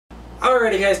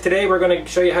Alrighty guys, today we're going to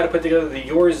show you how to put together the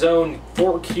Your Zone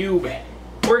 4-cube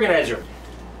organizer.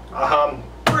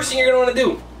 First thing you're going to want to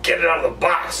do, get it out of the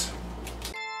box.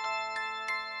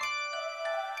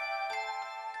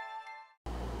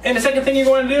 And the second thing you're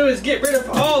going to do is get rid of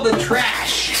all the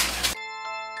trash.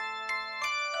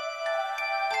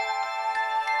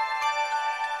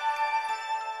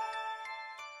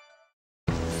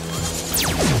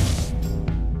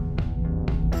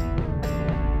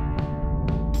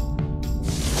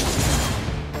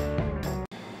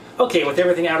 Okay, with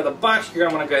everything out of the box, you're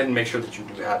going to want to go ahead and make sure that you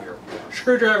do have your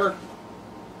screwdriver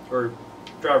or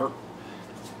driver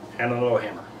and a little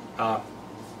hammer.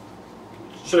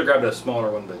 Should have grabbed a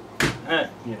smaller one, but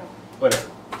you know,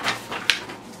 whatever.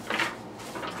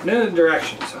 And then the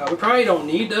directions. We probably don't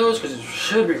need those because it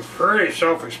should be pretty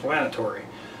self-explanatory.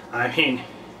 I mean,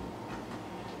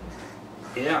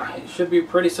 yeah, it should be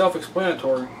pretty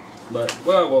self-explanatory, but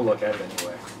well, we'll look at it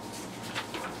anyway.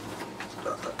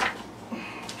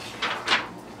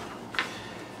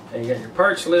 And you got your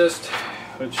parts list,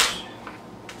 which is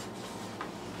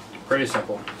pretty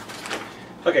simple.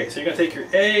 Okay, so you're going to take your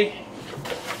A,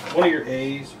 one of your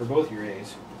A's, or both your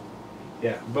A's.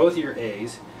 Yeah, both of your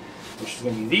A's, which is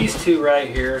going to be these two right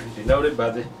here, denoted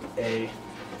by the A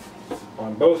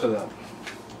on both of them.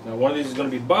 Now one of these is going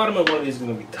to be bottom and one of these is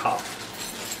going to be top.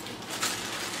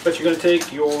 But you're going to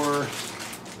take your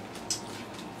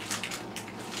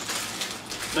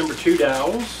number 2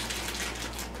 dowels,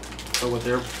 or what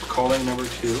they're calling number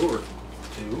 2 or 2.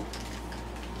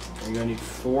 And you're going to need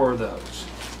 4 of those.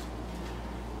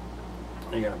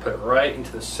 And you're going to put it right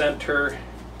into the center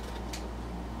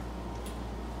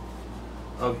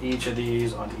of each of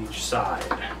these on each side.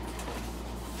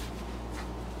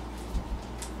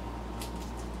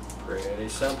 Pretty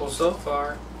simple so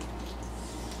far.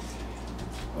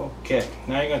 Okay,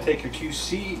 now you're going to take your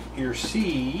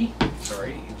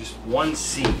just one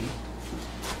C.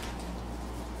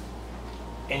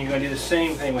 And you're going to do the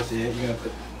same thing with it. You're going to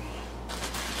put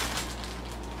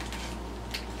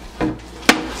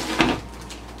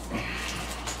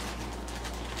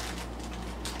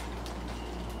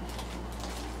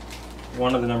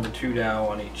one of the number 2 dowel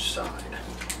on each side.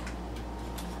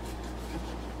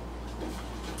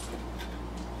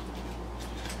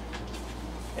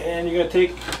 And you're going to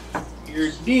take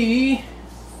your D.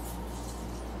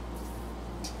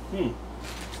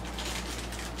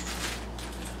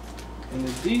 And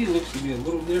the D looks to be a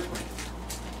little different.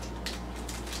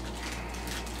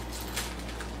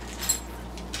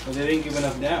 But they didn't give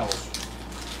enough dowels.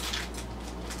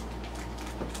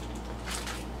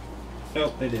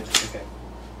 Nope, they did. Okay.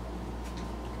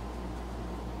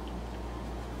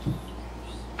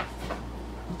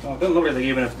 Well, it doesn't look like they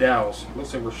gave enough dowels. It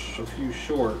looks like we're a few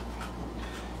short.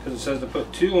 Because it says to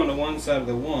put 2 on the one side of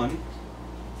the 1.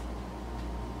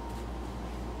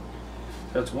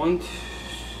 That's 1,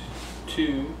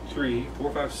 2, 3,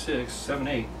 4, 5, 6, 7,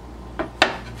 8.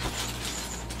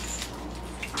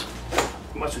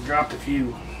 Must have dropped a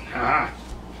few. Aha!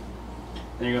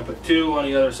 Then you're going to put 2 on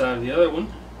the other side of the other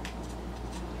one.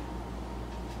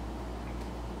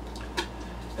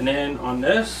 And then on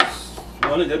this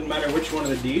one, it doesn't matter which one of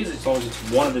the D's, as long as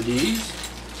it's one of the D's.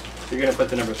 You're going to put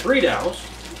the number 3 dowels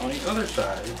on the other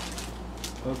side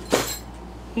of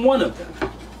one of them.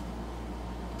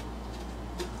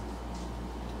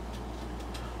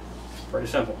 Pretty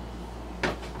simple.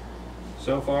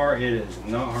 So far, it is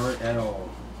not hard at all.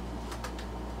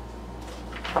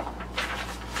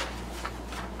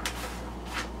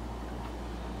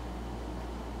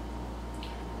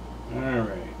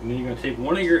 Alright, and then you're going to take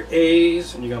one of your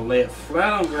A's and you're going to lay it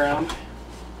flat on the ground.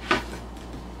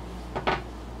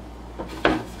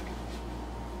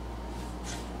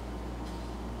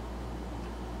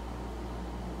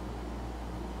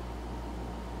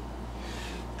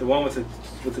 The one with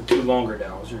the 2 longer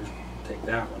dowels, you take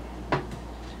that one.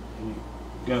 And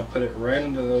you're going to put it right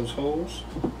into those holes,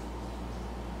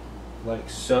 like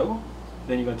so.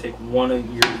 Then you're going to take one of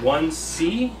your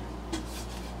 1C,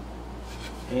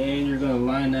 and you're going to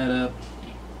line that up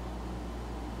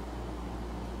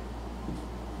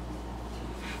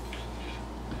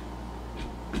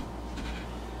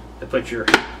to put your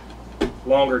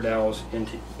longer dowels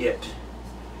into it.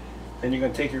 Then you're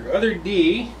going to take your other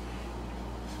D.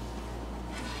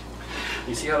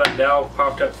 You see how that dowel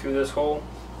popped up through this hole?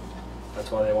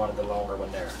 That's why they wanted the longer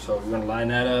one there. So you're going to line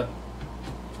that up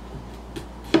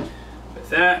with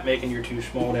that, making your 2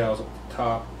 small dowels at the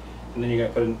top. And then you're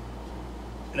going to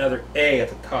put another A at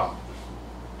the top.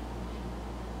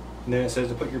 And then it says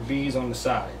to put your B's on the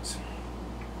sides.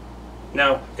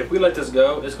 Now, if we let this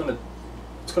go, it's gonna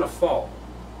fall.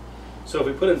 So if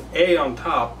we put an A on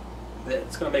top,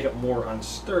 it's going to make it more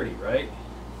unsturdy, right?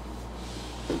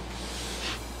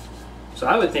 So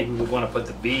I would think we would want to put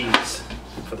the beads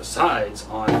for the sides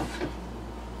on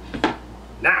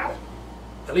now.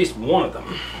 At least one of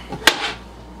them.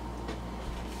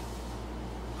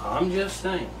 I'm just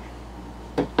saying.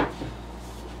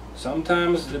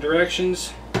 Sometimes the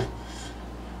directions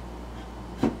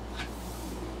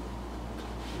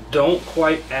don't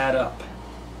quite add up.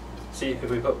 See, if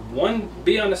we put one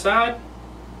bead on the side,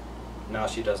 now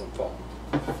she doesn't fall.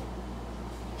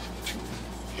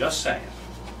 Just saying.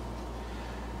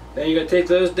 Then you're going to take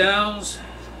those dowels,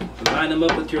 line them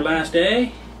up with your last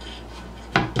A,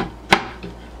 and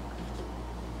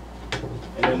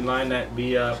then line that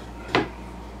B up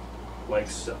like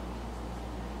so.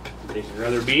 Take your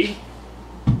other B,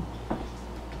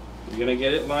 you're going to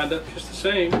get it lined up just the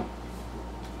same,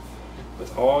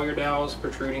 with all your dowels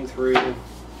protruding through.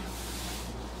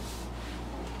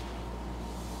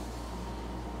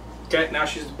 Okay, now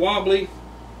she's wobbly,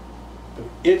 but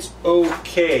it's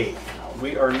okay.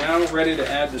 We are now ready to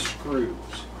add the screws.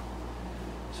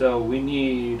 So we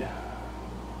need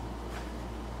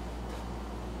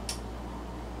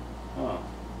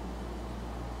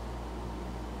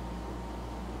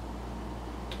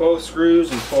 12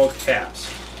 screws and 12 caps.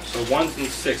 So 1s and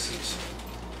 6s.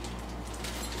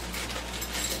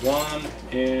 1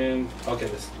 and, okay,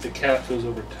 the cap goes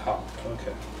over top.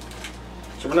 Okay.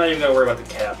 So we're not even going to worry about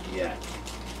the cap yet.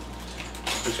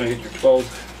 Just going to get your 12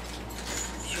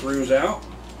 screws out.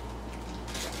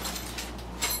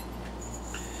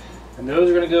 And those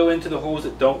are going to go into the holes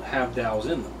that don't have dowels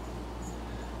in them.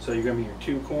 So you're going to be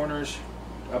your 2 corners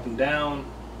up and down,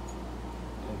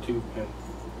 and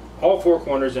all 4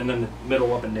 corners, and then the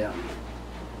middle up and down.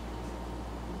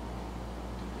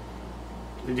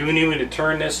 Do we need to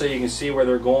turn this so you can see where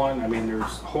they're going? I mean, there's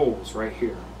holes right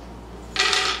here.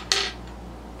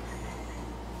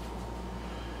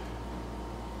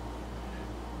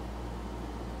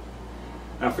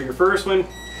 Now for your first one,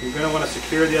 you're going to want to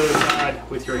secure the other side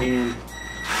with your hand.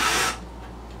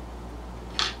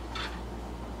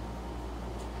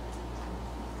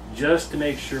 Just to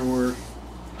make sure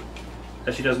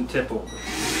that she doesn't tip over.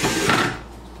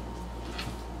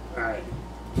 Alright.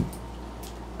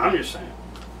 I'm just saying.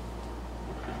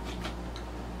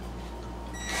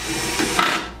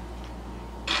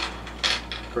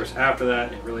 Of course, after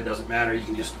that, it really doesn't matter. You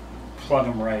can just plug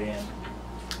them right in.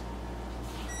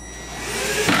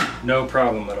 No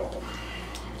problem at all.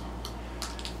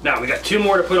 Now, we got 2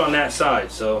 more to put on that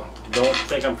side, so don't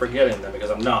think I'm forgetting them,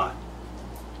 because I'm not.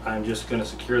 I'm just going to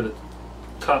secure the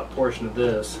top portion of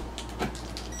this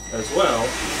as well.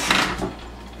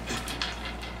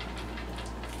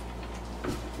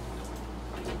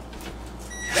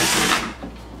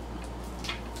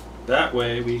 That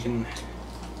way we can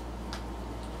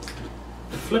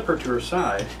flip her to her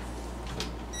side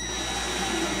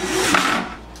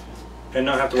and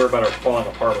not have to worry about her falling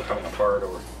apart or coming apart or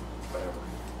whatever.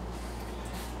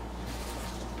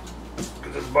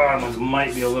 Because this bottom one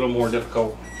might be a little more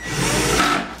difficult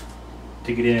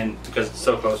to get in because it's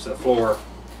so close to the floor.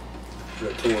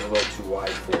 The tool is a little too wide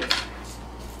for it.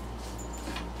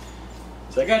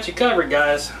 So I got you covered,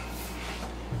 guys.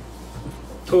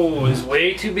 Tool is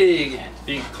way too big to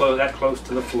be that close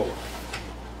to the floor.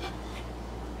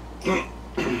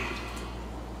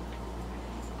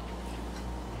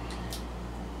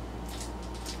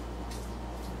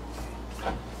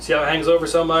 See how it hangs over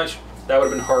so much? That would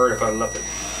have been hard if I left it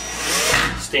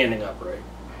standing upright.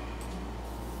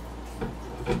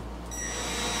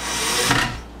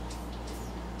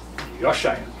 You're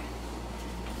shining.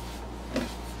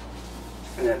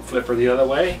 And then flip her the other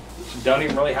way. You don't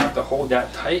even really have to hold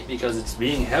that tight because it's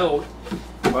being held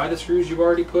by the screws you've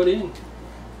already put in.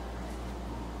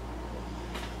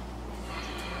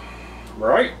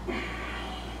 Right?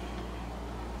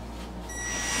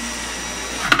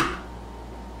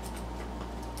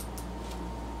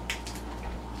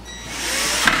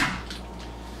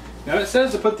 Now it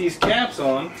says to put these caps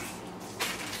on,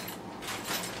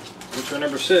 which are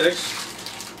number 6.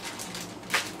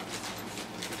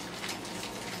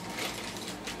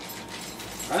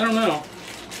 I don't know.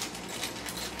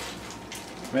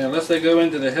 I mean, unless they go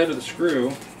into the head of the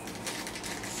screw.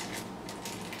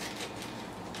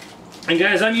 And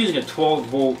guys, I'm using a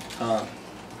 12-volt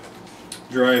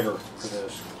driver for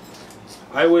this.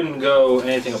 I wouldn't go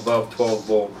anything above 12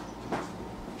 volt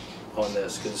on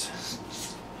this, because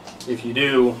if you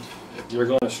do, you're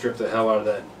going to strip the hell out of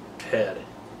that head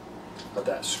of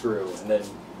that screw, and then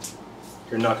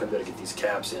you're not going to be able to get these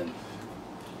caps in.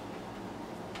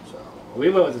 So we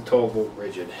went with the 12 volt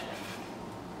rigid.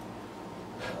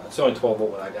 It's only 12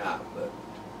 volt what I got, but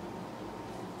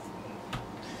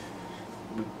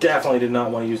definitely did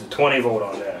not want to use the 20-volt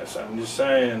on this. I'm just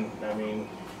saying, I mean,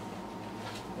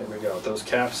 there we go. Those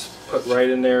caps put right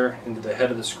in there into the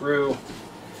head of the screw.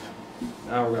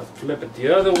 Now we're going to flip it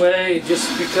the other way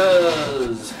just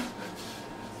because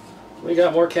we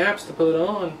got more caps to put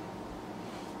on.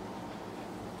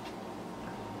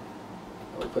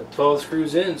 We put 12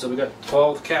 screws in, so we got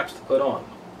 12 caps to put on.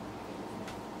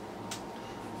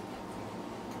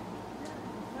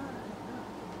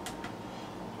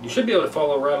 You should be able to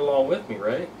follow right along with me,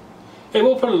 right? Hey,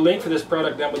 we'll put a link for this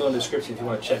product down below in the description if you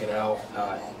want to check it out.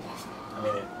 I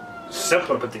mean, it's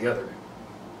simple to put together.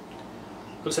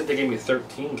 Looks like they gave me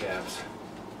 13 caps.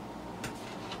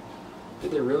 Did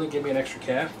they really give me an extra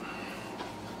cap?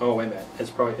 Oh, wait a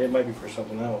minute. It might be for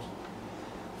something else.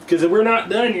 Because we're not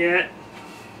done yet.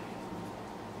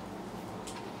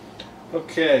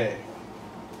 Okay.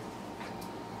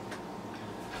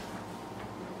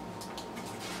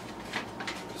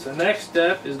 So the next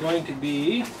step is going to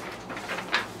be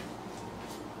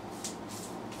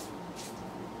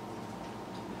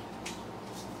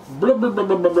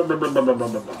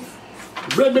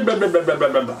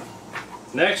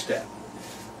next step.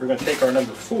 We're going to take our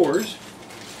number 4s,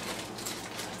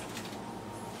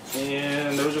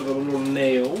 and those are the little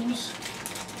nails.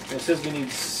 And it says we need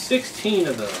 16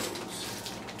 of those.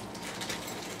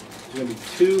 There's going to be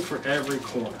 2 for every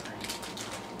corner.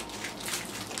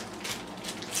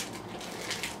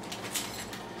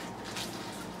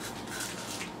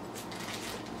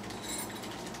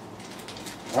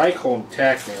 I call them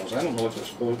tack nails. I don't know what they're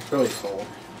really called.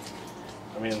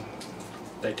 I mean,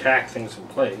 they tack things in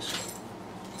place.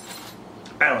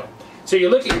 I don't know. So you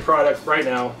look at your product right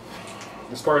now,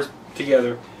 as far as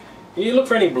together, and you look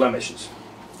for any blemishes.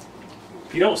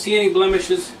 If you don't see any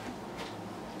blemishes,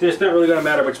 then it's not really going to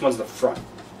matter which one's the front.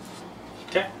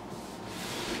 Okay?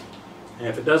 And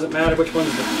if it doesn't matter which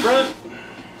one's the front,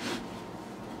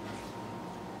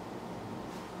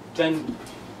 then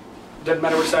it doesn't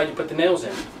matter which side you put the nails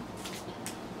in.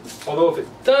 Although if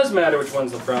it does matter which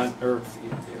one's the front, or if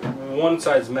one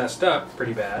side's messed up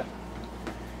pretty bad,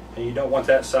 and you don't want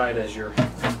that side as your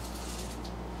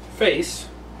face,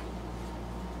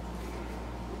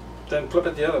 then flip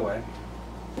it the other way.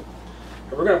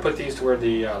 And we're going to put these to where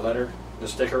the the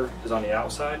sticker is on the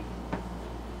outside.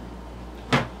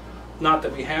 Not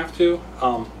that we have to,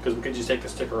 because we could just take the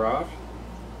sticker off.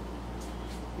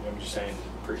 I'm just saying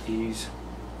for ease.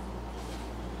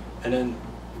 And then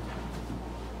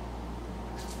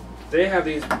they have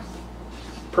these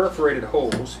perforated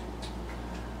holes.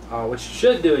 What you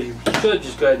should do is you should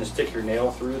just go ahead and stick your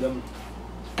nail through them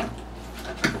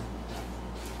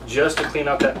just to clean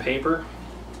out that paper.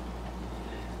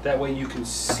 That way you can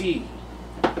see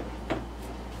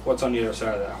what's on the other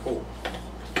side of that hole.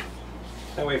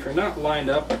 That way if you're not lined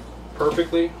up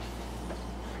perfectly,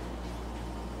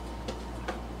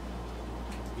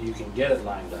 you can get it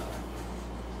lined up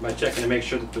by checking to make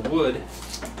sure that the wood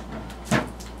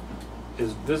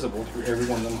is visible through every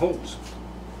one of them holes.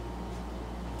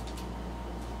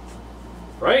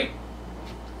 Right?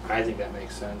 I think that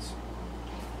makes sense.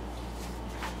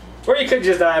 Or you could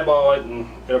just eyeball it and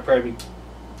it'll probably be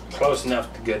close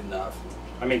enough to good enough.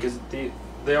 I mean, because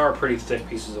they are pretty thick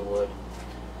pieces of wood.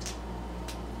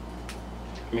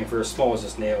 I mean, for as small as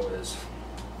this nail is.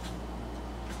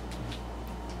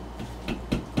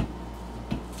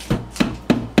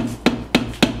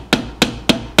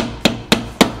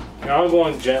 Now I'm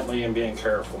going gently and being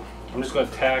careful. I'm just going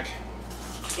to tack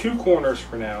 2 corners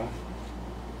for now.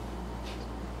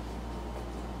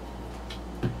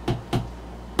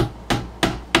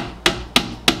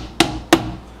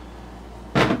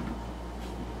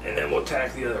 And then we'll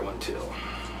tack the other one too.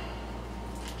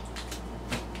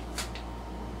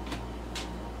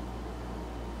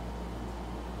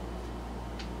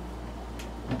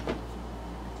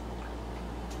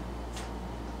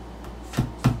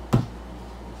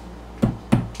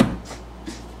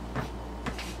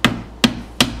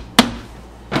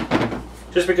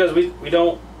 Just because we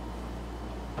don't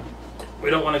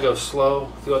want to go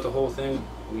slow throughout the whole thing.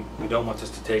 We don't want this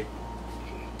to take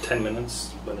 10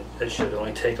 minutes, but it should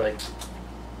only take like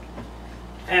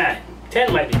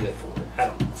 10 might be good for it. I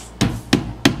don't know.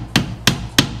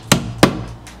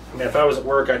 I mean, if I was at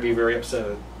work, I'd be very upset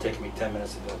at it taking me 10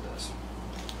 minutes to build this.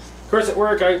 Of course, at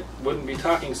work, I wouldn't be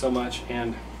talking so much,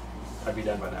 and I'd be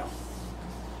done by now.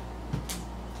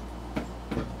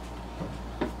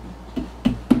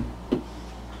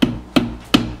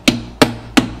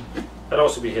 I'd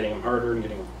also be hitting them harder and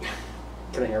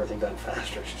getting everything done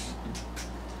faster.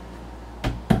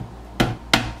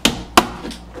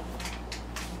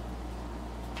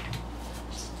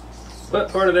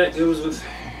 But part of that goes with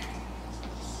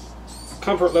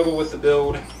comfort level with the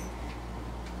build.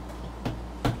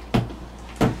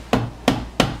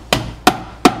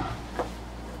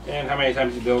 And how many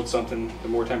times you build something, the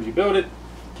more times you build it,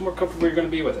 the more comfortable you're going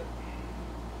to be with it.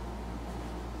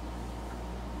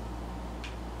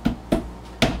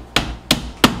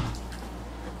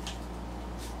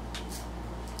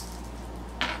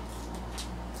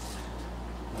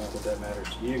 Not that that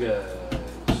matters to you guys.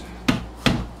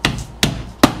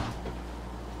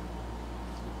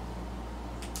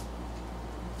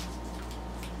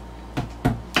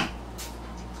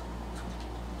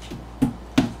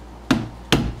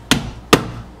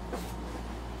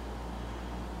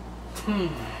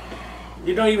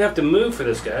 You don't even have to move for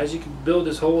this, guys. You can build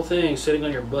this whole thing sitting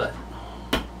on your butt.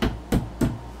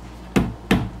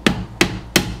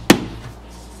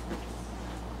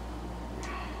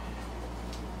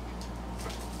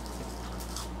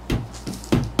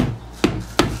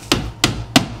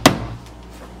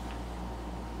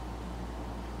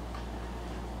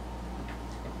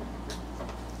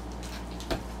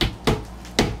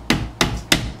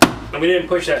 And we didn't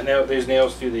push those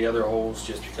nails through the other holes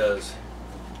just because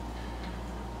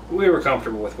we were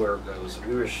comfortable with where it goes.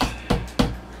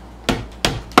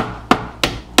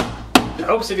 It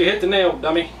helps if you hit the nail,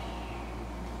 dummy.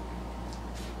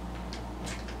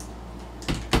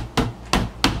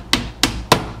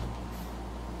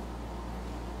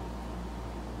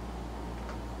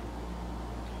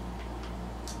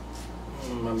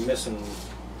 I'm missing.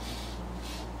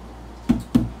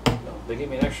 No, they gave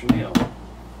me an extra nail.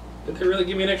 Did they really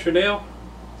give me an extra nail?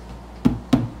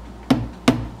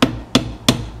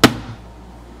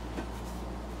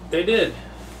 They did.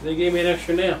 They gave me an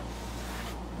extra nail.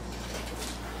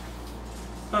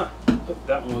 Huh. Oh,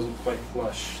 that one wasn't quite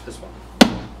flush. This one.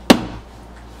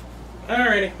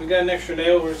 Alrighty, we got an extra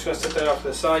nail. We're just going to set that off to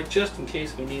the side just in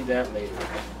case we need that later.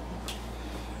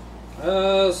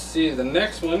 Let's see. The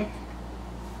next one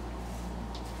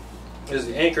is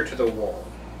the anchor to the wall.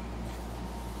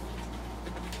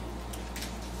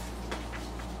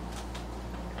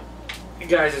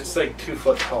 Guys, it's like 2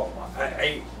 foot tall.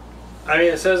 I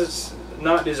mean, it says it's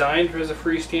not designed as a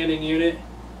freestanding unit.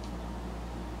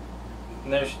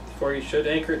 And therefore you should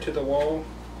anchor it to the wall.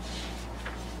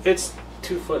 It's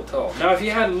 2 foot tall. Now, if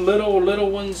you had little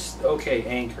ones, okay,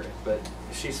 anchor it. But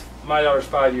my daughter's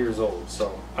 5 years old,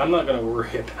 so I'm not going to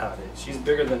worry about it. She's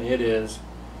bigger than it is.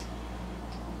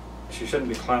 She shouldn't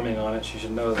be climbing on it. She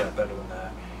should know that better than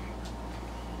that.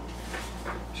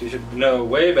 She should know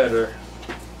way better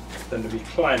than to be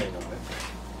climbing on it.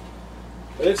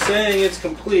 But it's saying it's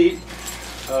complete.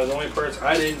 The only parts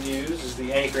I didn't use is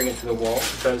the anchoring it to the wall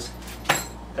because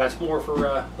that's more for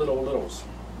littles.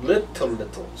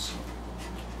 Littles.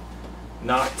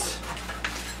 Not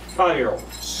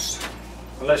 5-year-olds.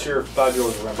 Unless your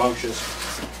 5-year-olds are rambunctious,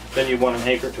 then you want to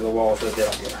anchor it to the wall so that they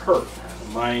don't get hurt.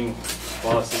 Mine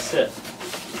wants to sit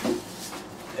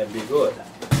and be good.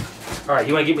 Alright,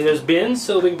 you want to give me those bins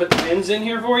so we can put the bins in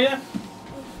here for you?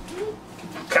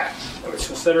 Okay, we're just going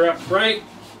to set her up right.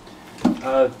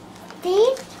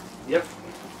 These? Yep.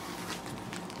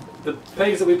 The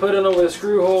pegs that we put in over the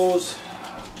screw holes,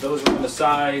 those are on the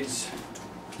sides,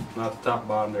 not the top and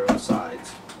bottom, they're on the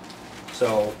sides.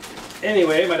 So,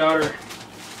 anyway, my daughter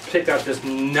picked out this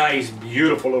nice,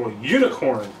 beautiful little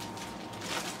unicorn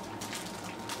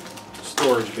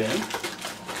storage bin.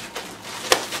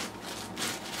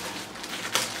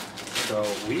 So,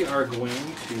 we are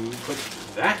going to put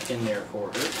that in there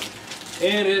for her.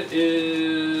 And it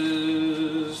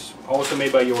is also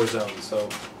made by Yorzone, so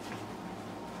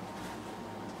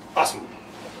awesome.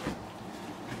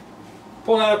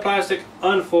 Pull it out of plastic,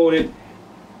 unfold it.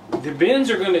 The bins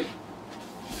are going to...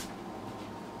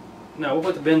 No, we'll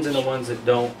put the bins in the ones that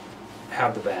don't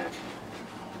have the back.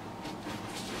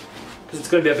 Because it's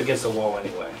going to be up against the wall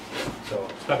anyway. So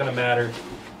it's not going to matter.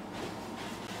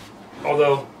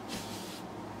 Although,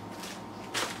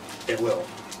 it will.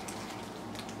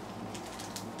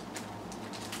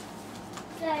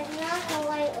 That's not the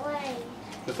right way.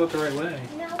 That's not the right way.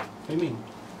 No. What do you mean?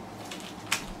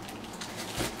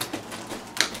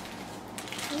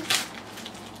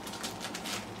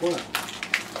 What?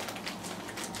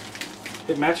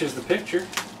 It matches the picture.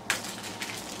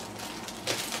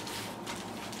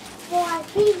 Well, I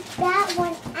pinched that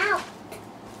one out.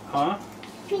 Huh?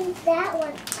 Pinched that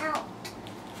one out.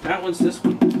 That one's this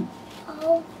one.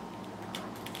 Oh.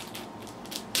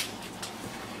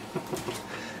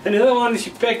 And the other one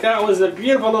she picked out was a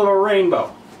beautiful little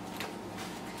rainbow.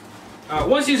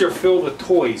 Once these are filled with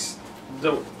toys,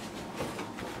 they'll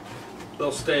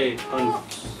stay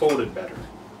unfolded better.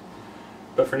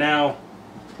 But for now,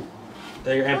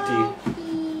 they're empty.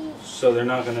 so they're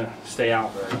not going to stay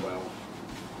out very well.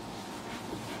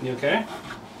 You okay?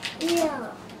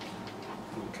 Yeah.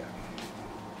 Okay.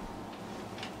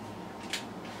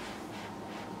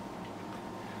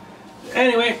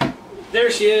 Anyway, there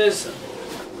she is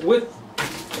with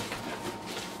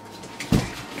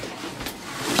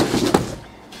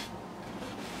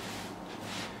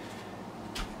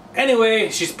Anyway,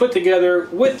 she's put together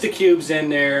with the cubes in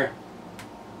there.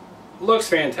 Looks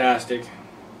fantastic.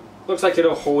 Looks like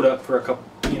it'll hold up for a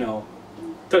couple, you know,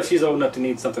 because she's old enough to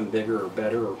need something bigger or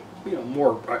better, or, you know,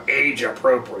 more age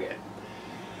appropriate.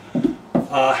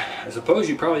 I suppose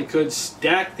you probably could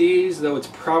stack these, though it's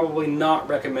probably not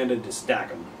recommended to stack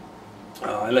them.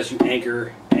 Unless you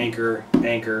anchor, anchor,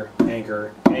 anchor,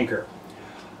 anchor, anchor.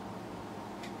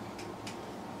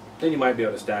 Then you might be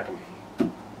able to stack them.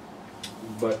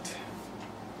 But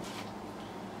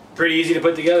pretty easy to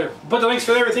put together. Put the links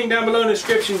for everything down below in the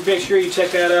description. Make sure you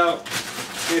check that out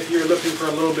if you're looking for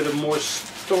a little bit of more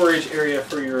storage area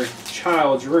for your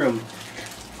child's room.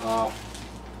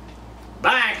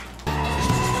 Bye!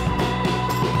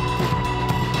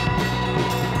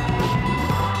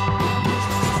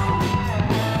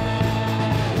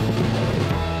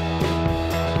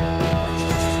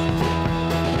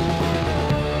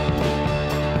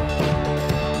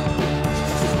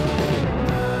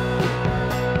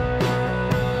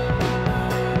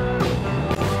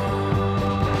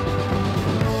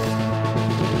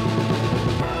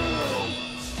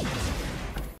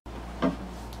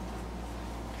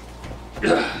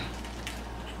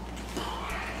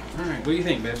 Alright, what do you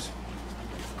think, babes?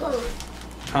 Good.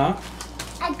 Huh?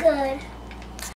 Good.